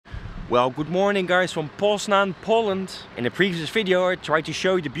Well, good morning guys from Poznan, Poland. In the previous video I tried to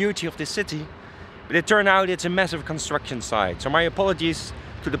show you the beauty of this city, but it turned out it's a massive construction site. So my apologies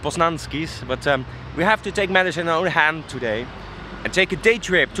to the Poznanskis, but we have to take matters in our own hand today and take a day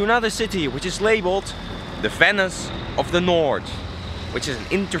trip to another city which is labeled the Venice of the North, which is an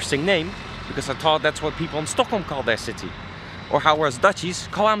interesting name because I thought that's what people in Stockholm call their city, or how us Dutchies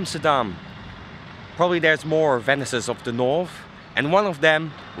call Amsterdam. Probably there's more Venices of the North, and one of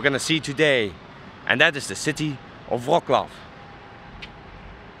them we're gonna see today, and that is the city of Wroclaw.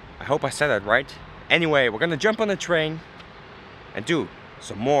 I hope I said that right. Anyway, we're gonna jump on a train and do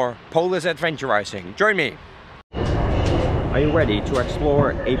some more Polish adventurizing. Join me! Are you ready to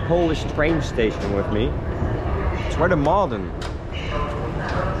explore a Polish train station with me? It's rather modern.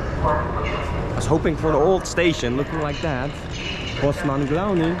 I was hoping for an old station looking like that. Poznan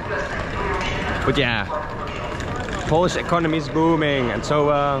Glowny. But yeah, Polish economy is booming, and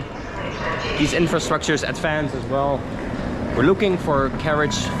so these infrastructures advance as well. We're looking for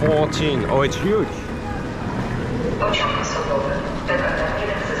carriage 14. Oh, it's huge.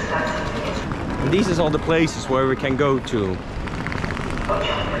 And these is all the places where we can go to.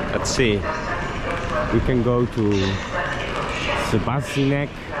 Let's see. We can go to Sebastianek,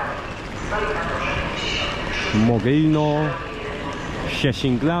 Mogilno,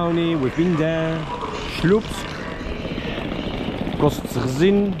 Szczecin-Glowny, we've been there, Ślubsk,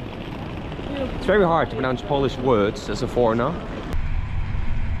 Kostrzyn. It's very hard to pronounce Polish words as a foreigner.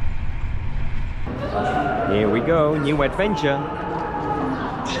 Here we go, new adventure.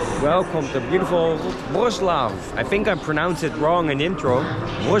 Welcome to beautiful Wroclaw. I think I pronounced it wrong in the intro.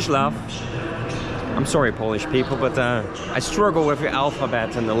 Wroclaw. I'm sorry, Polish people, but I struggle with the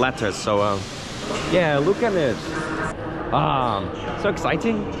alphabet and the letters, so yeah, look at it. So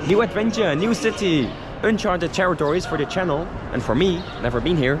exciting. New adventure, new city, uncharted territories for the channel, and for me, never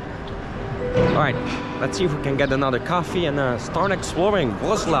been here. Alright, let's see if we can get another coffee and start exploring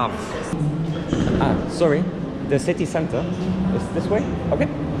Wroclaw. Sorry, the city center is this way? Okay.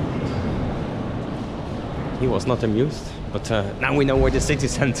 He was not amused, but now we know where the city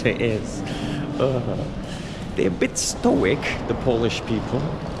center is. They're a bit stoic, the Polish people.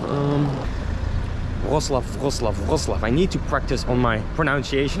 Wroclaw. I need to practice on my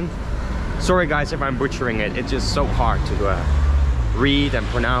pronunciation. Sorry guys if I'm butchering it. It's just so hard to read and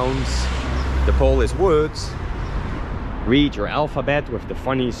pronounce the Polish words. Read your alphabet with the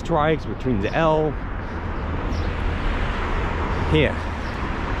funny strikes between the L. Here.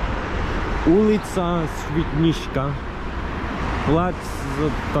 Ulica Świetniczka, Plac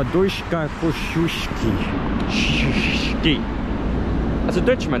Tadeuszka Kosciuszki. As a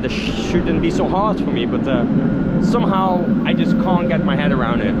Dutchman, this shouldn't be so hard for me, but somehow I just can't get my head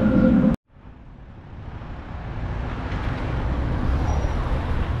around it.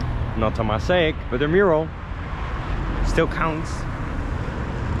 Not a mosaic, but a mural. Still counts.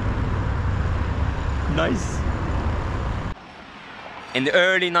 Nice. In the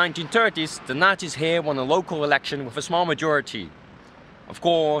early 1930s, the Nazis here won a local election with a small majority. Of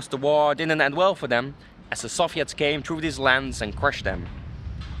course, the war didn't end well for them, as the Soviets came through these lands and crushed them,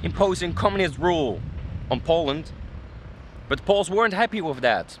 imposing communist rule on Poland. But Poles weren't happy with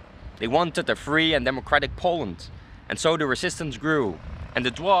that. They wanted a free and democratic Poland, and so the resistance grew, and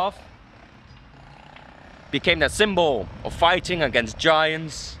the dwarf became that symbol of fighting against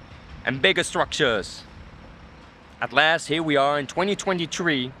giants and bigger structures. At last, here we are in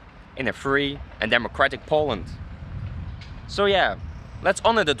 2023 in a free and democratic Poland. So yeah, let's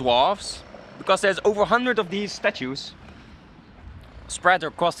honor the dwarfs, because there's over 100 of these statues spread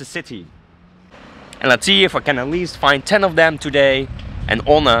across the city. And let's see if I can at least find 10 of them today and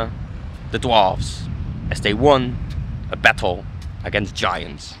honor the dwarfs as they won a battle against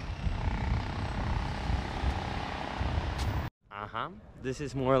giants. This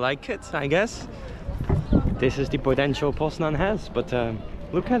is more like it, I guess. This is the potential Poznan has, but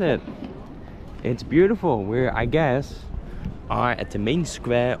look at it. It's beautiful. We're, I guess, are at the main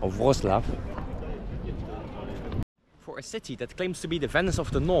square of Wroclaw. For a city that claims to be the Venice of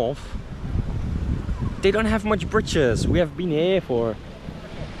the North, they don't have much bridges. We have been here for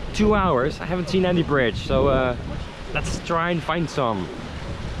 2 hours. I haven't seen any bridge, so let's try and find some.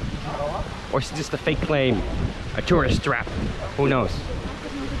 Or is it just a fake claim? A tourist trap? Who knows?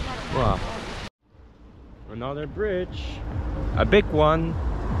 Wow. Another bridge. A big one.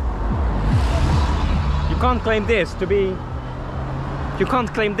 You can't claim this to be... You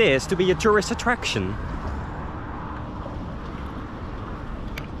can't claim this to be a tourist attraction.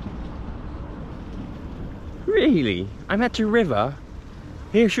 Really? I'm at the river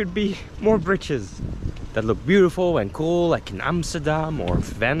Here should be more bridges that look beautiful and cool, like in Amsterdam or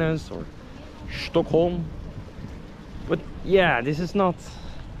Venice or Stockholm. But yeah, this is not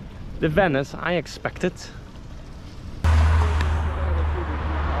the Venice I expected.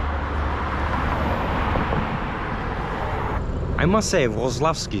 I must say,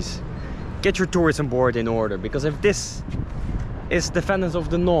 Wroclawskis, get your tourism board in order, because if this is the Venice of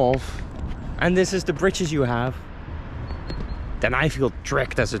the North and this is the bridges you have, then I feel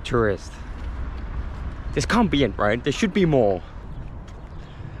tricked as a tourist. This can't be it, right? There should be more.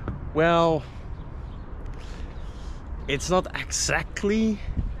 Well, it's not exactly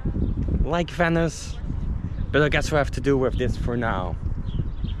like Venice, but I guess we have to do with this for now.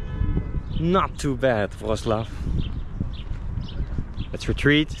 Not too bad, Wroclaw. Let's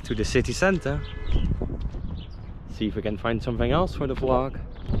retreat to the city center. See if we can find something else for the vlog.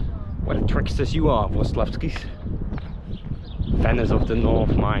 What a tricksters you are, Wroclawskis. Venice of the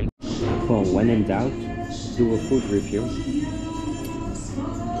North, mine. Well, when in doubt, do a food review.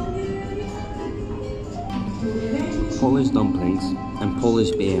 Polish dumplings and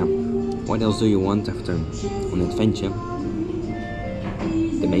Polish beer. What else do you want after an adventure?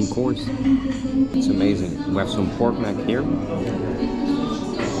 The main course. It's amazing. We have some pork neck here.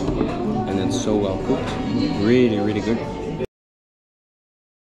 And it's so well cooked. Really, really good.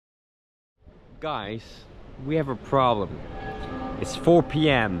 Guys, we have a problem. It's 4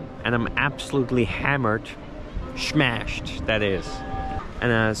 p.m. and I'm absolutely hammered. Smashed, that is.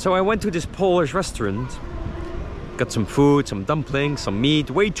 And so I went to this Polish restaurant. Got some food, some dumplings, some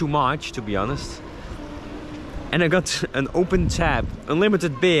meat. Way too much, to be honest. And I got an open tab,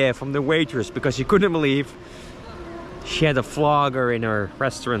 unlimited beer from the waitress, because she couldn't believe she had a vlogger in her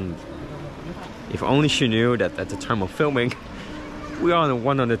restaurant. If only she knew that at the time of filming, we are on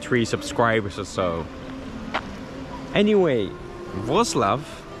 103 subscribers or so. Anyway, Wroclaw,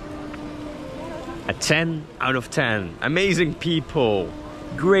 a 10 out of 10. Amazing people,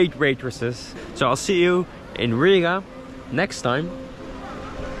 great waitresses. So I'll see you in Riga next time.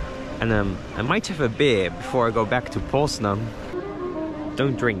 And I might have a beer before I go back to Poznan.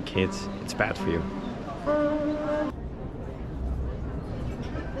 Don't drink, kids, it's bad for you.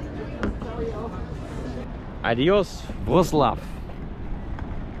 Adios, Wroclaw.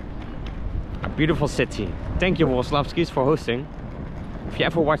 A beautiful city. Thank you, Wroclawskis, for hosting. If you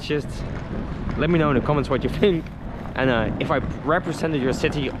ever watch it, let me know in the comments what you think. And if I represented your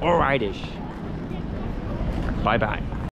city alrightish. Bye bye.